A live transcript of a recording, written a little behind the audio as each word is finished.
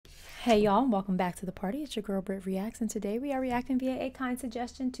Hey y'all, welcome back to the party. It's your girl BrittReacts, and today we are reacting via a kind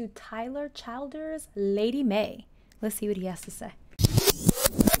suggestion to Tyler Childer's Lady May. Let's see what he has to say. This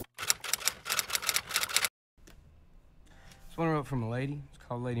one I wrote from a lady. It's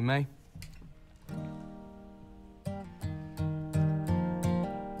called Lady May.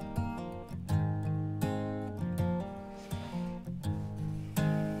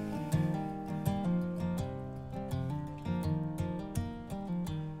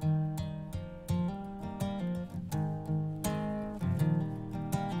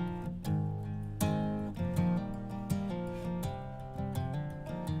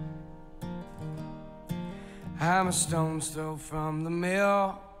 I'm a stone's throw from the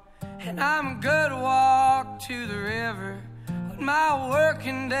mill, and I'm a good walk to the river. When my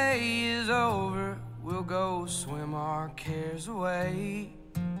working day is over, we'll go swim our cares away.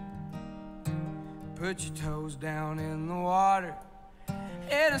 Put your toes down in the water,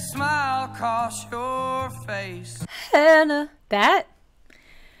 and a smile across your face. Hannah,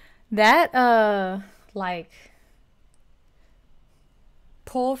 like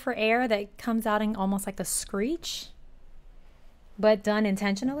pull for air that comes out in almost like a screech, but done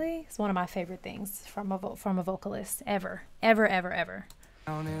intentionally. It's one of my favorite things from a vocalist ever.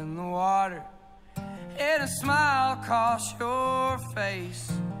 Down in the water, and a smile across your face,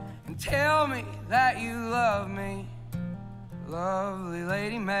 and tell me that you love me, lovely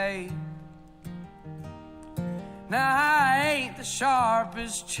Lady May. Now I ain't the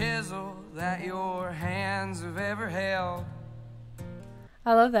sharpest chisel that your hands have ever held.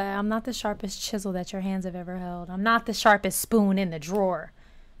 I love that. I'm not the sharpest chisel that your hands have ever held. I'm not the sharpest spoon in the drawer.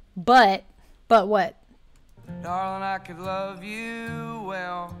 But what? Darling, I could love you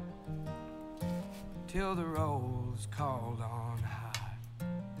well till the roll's called on high.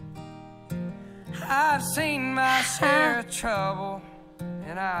 I've seen my share of trouble,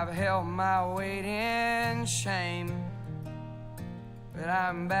 and I've held my weight in shame, but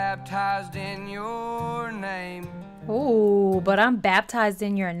I'm baptized in your name. Ooh, but I'm baptized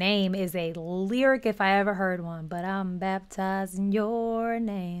in your name is a lyric if I ever heard one. But I'm baptized in your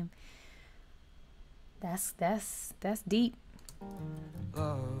name. That's deep.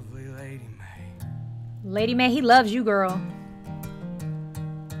 Lovely Lady May. Lady May, he loves you, girl.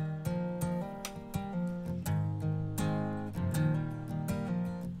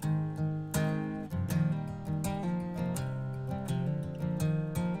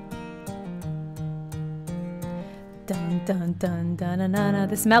 Dun dun dun dun dun dun.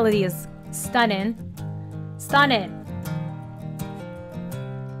 This melody is stunning. Stunning.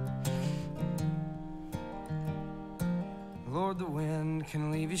 Lord, the wind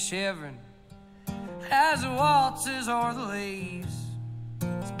can leave you shivering as it waltzes o'er the leaves.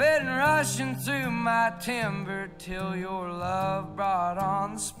 It's been rushing through my timber till your love brought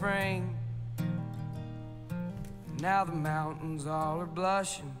on the spring. Now the mountains all are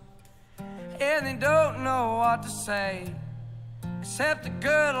blushing, and they don't know what to say, except a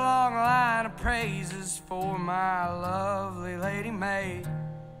good long line of praises for my lovely Lady May.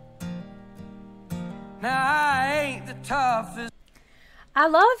 Now I ain't the toughest. I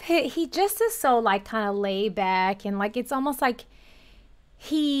love he just is so like kind of laid back, and like it's almost like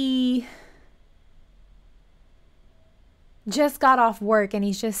he just got off work and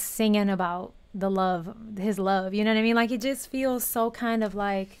he's just singing about the love, his love, you know what I mean? Like it just feels so kind of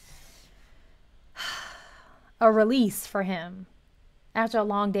like a release for him after a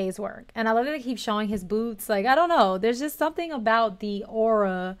long day's work. And I love that they keep showing his boots. Like, I don't know, there's just something about the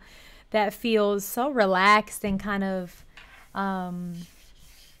aura that feels so relaxed and kind of a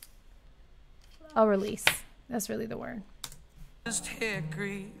release. That's really the word. Just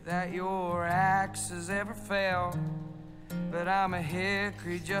hickory that your axe has ever fell, but I'm a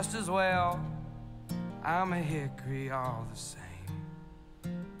hickory just as well. I'm a hickory all the same.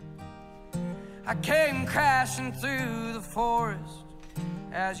 I came crashing through the forest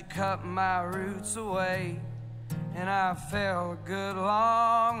as you cut my roots away, and I fell a good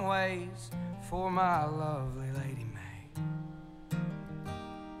long ways for my lovely Lady May.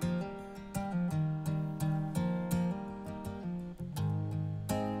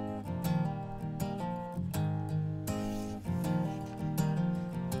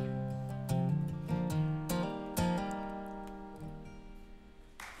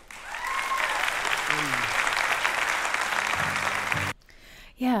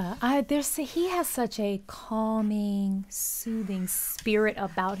 Yeah, he has such a calming, soothing spirit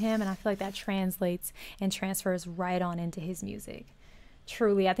about him, and I feel like that translates and transfers right on into his music.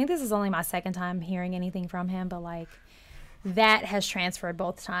 Truly, I think this is only my second time hearing anything from him, but like that has transferred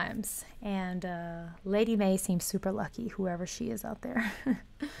both times. And Lady May seems super lucky, whoever she is out there.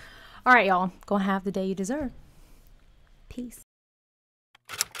 All right, y'all. Go have the day you deserve. Peace.